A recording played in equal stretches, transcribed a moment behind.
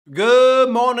Good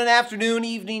morning, afternoon,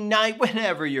 evening, night,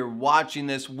 whenever you're watching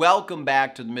this. Welcome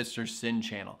back to the Mr. Sinn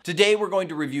channel. Today we're going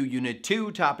to review Unit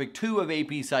 2, Topic 2 of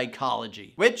AP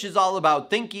Psychology, which is all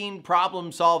about thinking,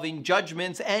 problem solving,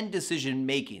 judgments, and decision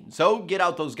making. So get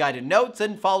out those guided notes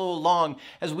and follow along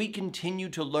as we continue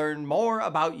to learn more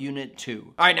about Unit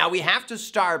 2. Alright, now we have to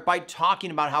start by talking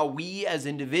about how we as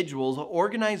individuals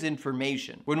organize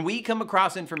information. When we come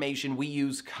across information, we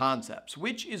use concepts,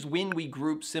 which is when we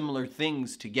group similar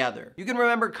things together. You can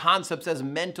remember concepts as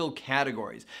mental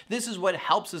categories. This is what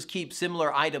helps us keep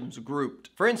similar items grouped.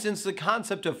 For instance, the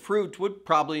concept of fruit would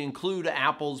probably include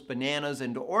apples, bananas,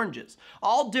 and oranges.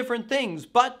 All different things,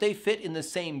 but they fit in the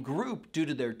same group due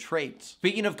to their traits.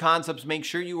 Speaking of concepts, make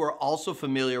sure you are also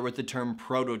familiar with the term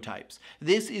prototypes.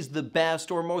 This is the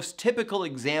best or most typical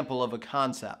example of a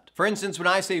concept. For instance, when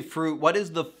I say fruit, what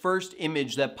is the first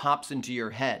image that pops into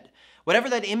your head?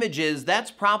 Whatever that image is, that's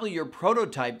probably your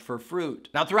prototype for fruit.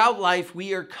 Now, throughout life,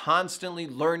 we are constantly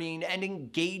learning and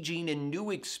engaging in new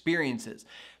experiences.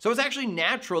 So it's actually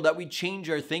natural that we change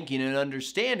our thinking and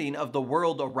understanding of the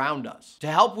world around us. To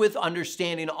help with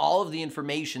understanding all of the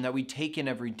information that we take in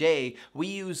every day, we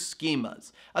use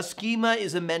schemas. A schema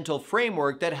is a mental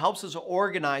framework that helps us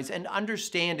organize and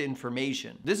understand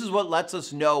information. This is what lets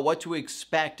us know what to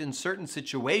expect in certain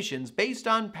situations based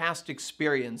on past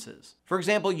experiences. For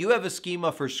example, you have a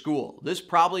schema for school. This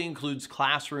probably includes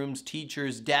classrooms,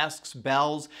 teachers, desks,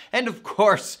 bells, and of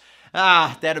course,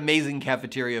 that amazing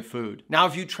cafeteria food. Now,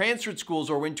 if you transferred schools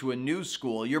or went to a new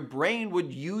school, your brain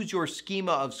would use your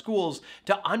schema of schools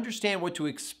to understand what to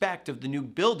expect of the new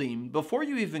building before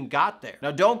you even got there.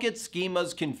 Now, don't get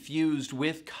schemas confused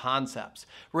with concepts.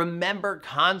 Remember,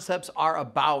 concepts are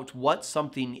about what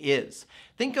something is.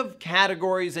 Think of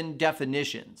categories and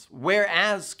definitions,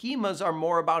 whereas schemas are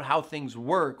more about how things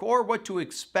work or what to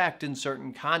expect in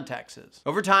certain contexts.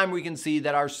 Over time, we can see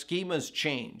that our schemas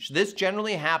change. This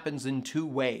generally happens in two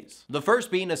ways. The first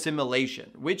being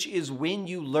assimilation, which is when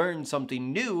you learn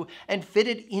something new and fit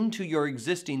it into your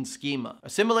existing schema.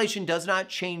 Assimilation does not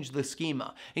change the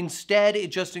schema. Instead,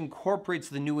 it just incorporates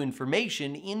the new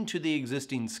information into the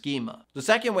existing schema. The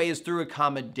second way is through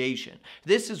accommodation.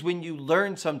 This is when you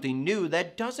learn something new that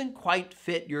doesn't quite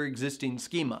fit your existing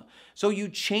schema. So you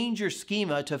change your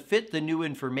schema to fit the new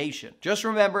information. Just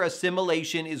remember,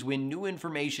 assimilation is when new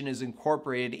information is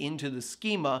incorporated into the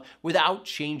schema without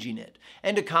changing it.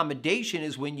 And accommodation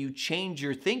is when you change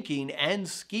your thinking and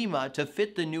schema to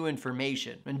fit the new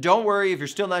information. And don't worry if you're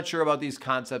still not sure about these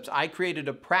concepts, I created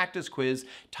a practice quiz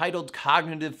titled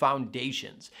Cognitive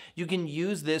Foundations. You can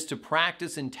use this to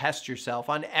practice and test yourself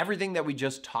on everything that we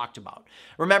just talked about.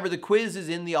 Remember, the quiz is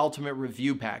in the Ultimate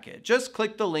Review packet. Just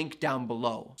click the link down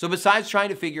below. So besides trying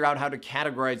to figure out how to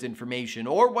categorize information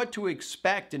or what to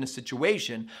expect in a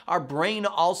situation, our brain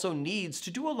also needs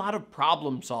to do a lot of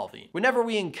problem solving. Whenever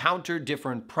we encounter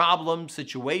different problems,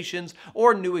 situations,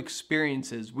 or new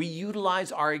experiences, we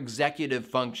utilize our executive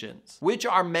functions, which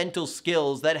are mental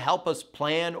skills that help us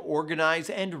plan, organize,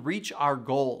 and reach our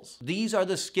goals. These are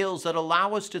the skills that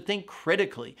allow us to think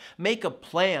critically, make a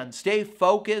plan, stay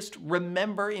focused,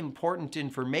 remember important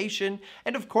information,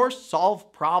 and of course,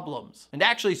 solve problems. And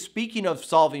actually, speaking of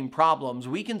solving problems,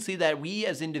 we can see that we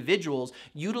as individuals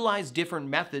utilize different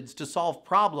methods to solve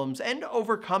problems and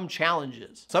overcome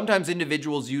challenges. Sometimes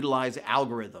individuals utilize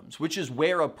algorithms, which is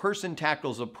where a person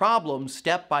tackles a problem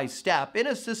step by step in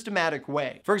a systematic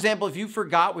way. For example, if you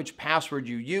forgot which password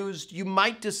you used, you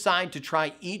might decide to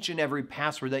try each and every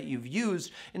password that you've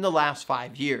used in the last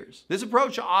 5 years. This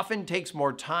approach often takes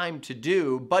more time to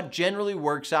do, but generally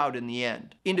works out in the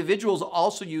end. Individuals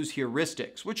also use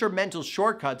heuristics, which are mental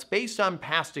shortcuts based on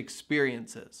past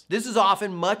experiences. This is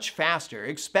often much faster,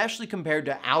 especially compared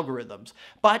to algorithms,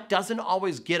 but doesn't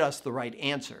always get us the right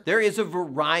answer. There is a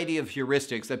variety of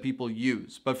heuristics that people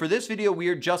use, but for this video, we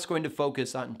are just going to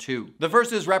focus on two. The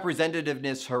first is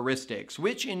representativeness heuristics,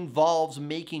 which involves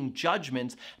making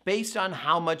judgments based on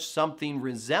how much something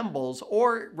resembles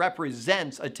or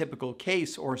represents a typical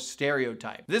case or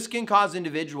stereotype. This can cause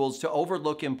individuals to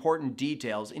overlook important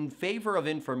details in favor of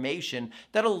information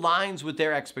that aligns with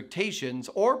their expectations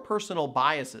or personal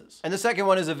biases. And the second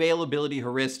one is availability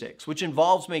heuristics, which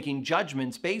involves making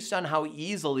judgments based on how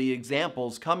easily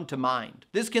examples come to mind.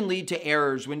 This can lead to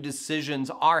errors when decisions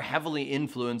are heavily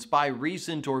influenced by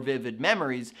recent or vivid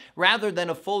memories rather than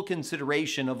a full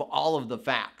consideration of all of the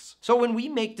facts. So when we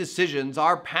make decisions,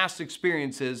 our past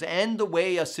experiences and the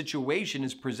way a situation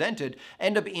is presented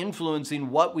end up influencing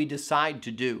what we decide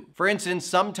to do. For instance,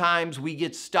 sometimes we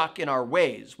get stuck stuck in our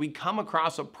ways. We come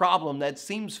across a problem that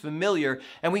seems familiar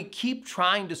and we keep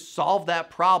trying to solve that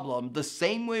problem the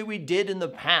same way we did in the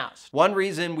past. One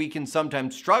reason we can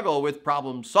sometimes struggle with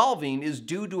problem solving is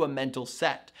due to a mental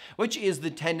set, which is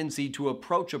the tendency to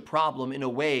approach a problem in a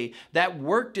way that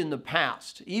worked in the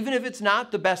past, even if it's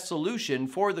not the best solution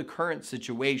for the current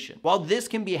situation. While this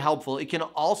can be helpful, it can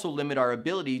also limit our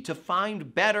ability to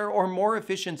find better or more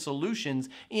efficient solutions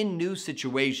in new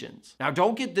situations. Now,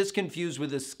 don't get this confused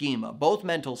with a schema. Both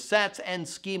mental sets and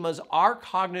schemas are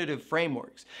cognitive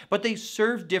frameworks, but they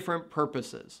serve different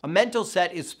purposes. A mental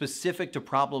set is specific to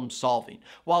problem solving,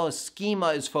 while a schema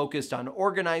is focused on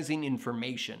organizing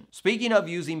information. Speaking of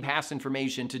using past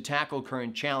information to tackle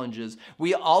current challenges,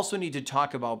 we also need to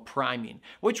talk about priming,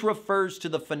 which refers to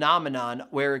the phenomenon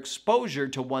where exposure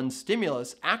to one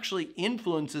stimulus actually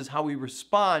influences how we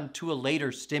respond to a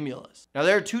later stimulus. Now,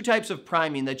 there are two types of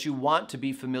priming that you want to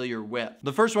be familiar with.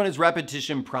 The first one is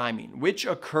repetition priming, which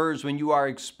occurs when you are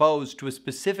exposed to a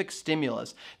specific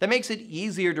stimulus that makes it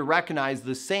easier to recognize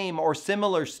the same or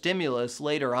similar stimulus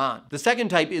later on. The second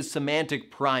type is semantic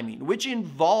priming, which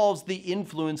involves the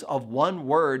influence of one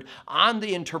word on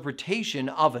the interpretation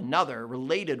of another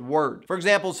related word. For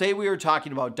example, say we were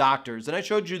talking about doctors and I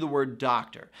showed you the word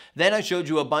doctor. Then I showed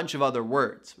you a bunch of other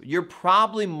words. You're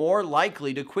probably more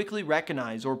likely to quickly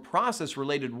recognize or process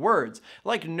related words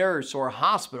like nurse or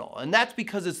hospital, and that's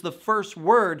because it's the first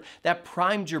word that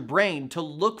primed your brain to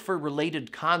look for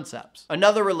related concepts.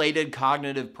 Another related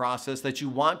cognitive process that you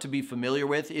want to be familiar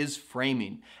with is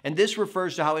framing, and this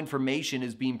refers to how information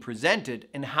is being presented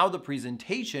and how the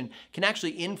presentation can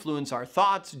actually influence our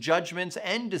thoughts, judgments,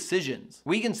 and decisions.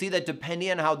 We can see that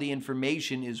depending on how the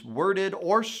information is worded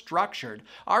or structured,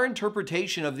 our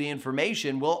interpretation of the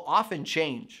information will often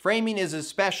change. Framing is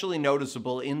especially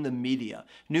noticeable in the media.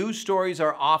 News stories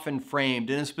are often framed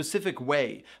in a specific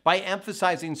way by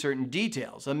emphasizing certain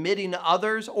details, omitting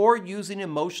others, or using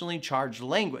emotionally charged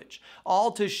language,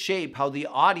 all to shape how the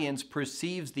audience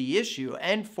perceives the issue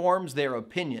and forms their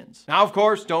opinions. Now, of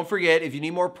course, don't forget, if you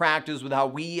need more practice with how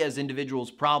we as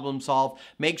individuals problem solve,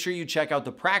 make sure you check out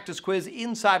the practice quiz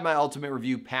inside my Ultimate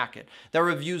Review packet that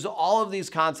reviews all of these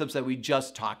concepts that we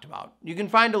just talked about. You can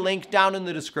find a link down in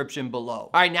the description below.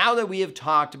 All right, now that we have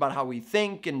talked about how we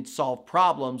think and solve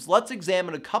problems, let's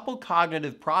examine a couple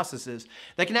cognitive processes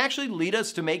that can actually lead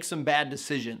us to make some bad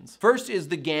decisions. First is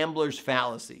the gambler's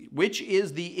fallacy, which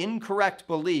is the incorrect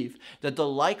belief that the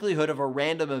likelihood of a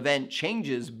random event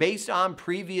changes based on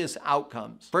previous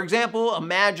outcomes. For example,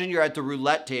 imagine you're at the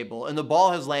roulette table and the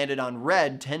ball has landed on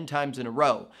red 10 times in a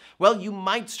row. Well, you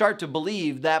might start to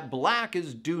believe that black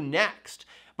is due next.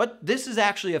 But this is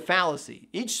actually a fallacy.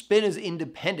 Each spin is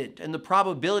independent and the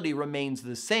probability remains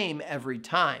the same every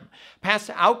time.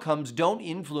 Past outcomes don't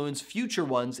influence future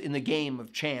ones in the game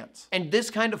of chance. And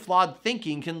this kind of flawed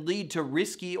thinking can lead to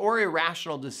risky or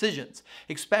irrational decisions,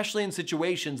 especially in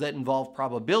situations that involve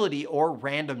probability or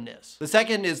randomness. The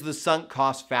second is the sunk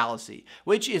cost fallacy,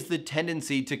 which is the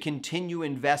tendency to continue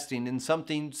investing in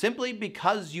something simply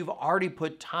because you've already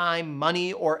put time,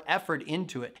 money, or effort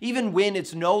into it, even when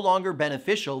it's no longer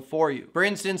beneficial for you. For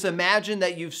instance, imagine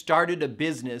that you've started a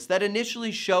business that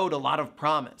initially showed a lot of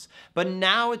promise, but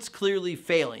now it's clearly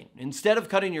failing. Instead of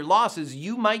cutting your losses,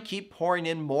 you might keep pouring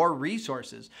in more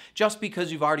resources just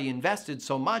because you've already invested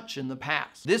so much in the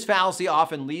past. This fallacy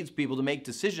often leads people to make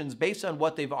decisions based on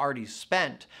what they've already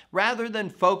spent, rather than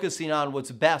focusing on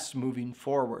what's best moving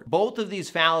forward. Both of these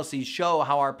fallacies show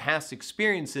how our past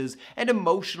experiences and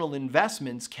emotional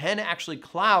investments can actually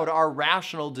cloud our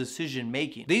rational decision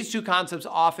making. These two concepts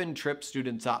often trip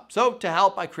students up. So to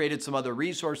help, I created some other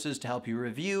resources to help you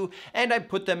review, and I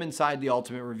put them inside the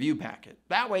Ultimate Review packet.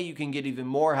 That way you can get even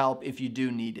more help if you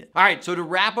do need it. All right, so to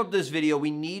wrap up this video,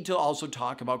 we need to also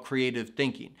talk about creative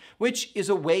thinking, which is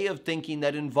a way of thinking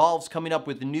that involves coming up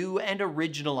with new and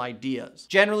original ideas.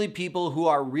 Generally, people who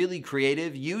are really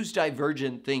creative use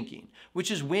divergent thinking,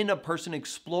 which is when a person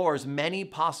explores many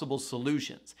possible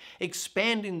solutions,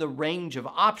 expanding the range of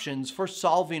options for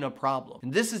solving a problem.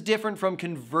 And this is different from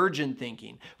convergent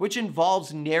thinking, which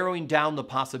involves narrowing down the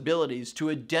possibilities to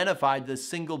identify the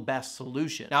single best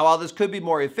solution. Now, while this could be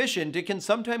more efficient, it can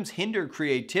sometimes hinder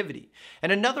creativity.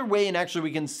 And another way in actually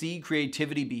we can see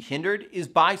creativity be hindered is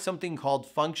by something called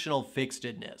functional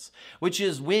fixedness, which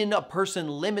is when a person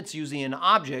limits using an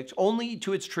object only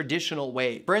to its traditional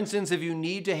way. For instance, if you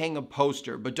need to hang a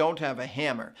poster but don't have a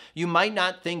hammer, you might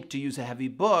not think to use a heavy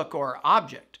book or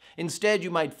object. Instead, you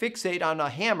might fixate on a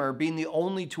hammer being the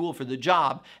only tool for the job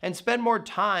job and spend more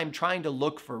time trying to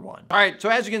look for one. All right, so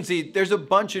as you can see, there's a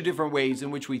bunch of different ways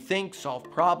in which we think, solve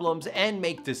problems, and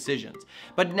make decisions.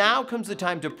 But now comes the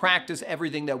time to practice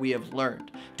everything that we have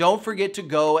learned. Don't forget to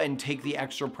go and take the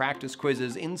extra practice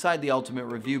quizzes inside the Ultimate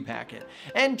Review packet,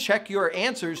 and check your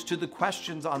answers to the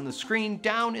questions on the screen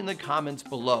down in the comments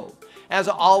below. As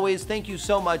always, thank you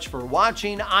so much for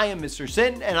watching. I am Mr.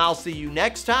 Sinn, and I'll see you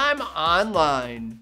next time online.